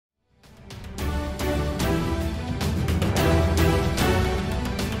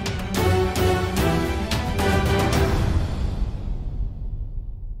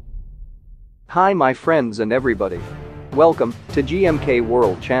Hi my friends and everybody. Welcome to GMK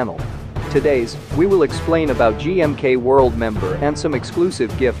World channel. Today's, we will explain about GMK World member and some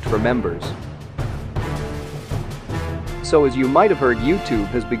exclusive gift for members. So as you might have heard, YouTube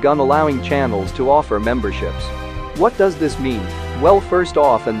has begun allowing channels to offer memberships. What does this mean? Well, first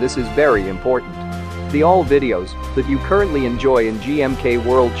off, and this is very important, the all videos that you currently enjoy in GMK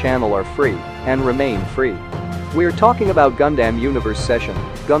World channel are free and remain free. We're talking about Gundam Universe Session,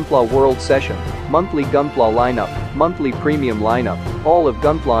 Gunpla World Session, monthly Gunpla lineup, monthly premium lineup, all of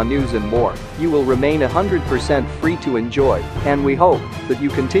Gunpla news and more. You will remain 100% free to enjoy, and we hope that you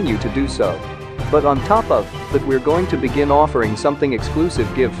continue to do so. But on top of that, we're going to begin offering something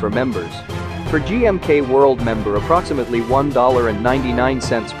exclusive give for members. For GMK World member, approximately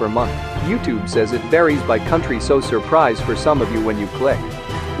 $1.99 per month. YouTube says it varies by country, so surprise for some of you when you click.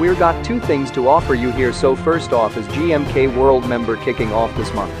 We've got two things to offer you here. So first off is GMK World member kicking off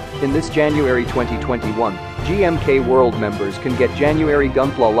this month. In this January 2021, GMK World members can get January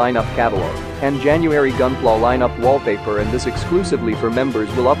Gunpla lineup catalog and January Gunpla lineup wallpaper, and this exclusively for members.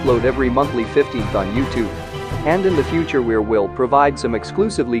 Will upload every monthly 15th on YouTube. And in the future we will provide some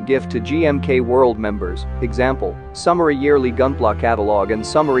exclusively gift to GMK World members, example, Summary Yearly Gunpla Catalog and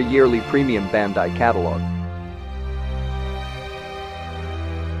Summary Yearly Premium Bandai Catalog.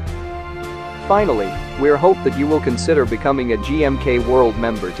 Finally, we hope that you will consider becoming a GMK World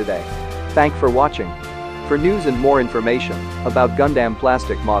member today. Thanks for watching. For news and more information about Gundam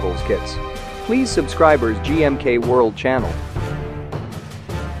plastic models kits, please subscribe our GMK World channel.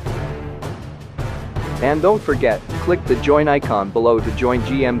 And don't forget, click the join icon below to join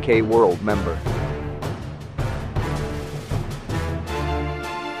GMK World member.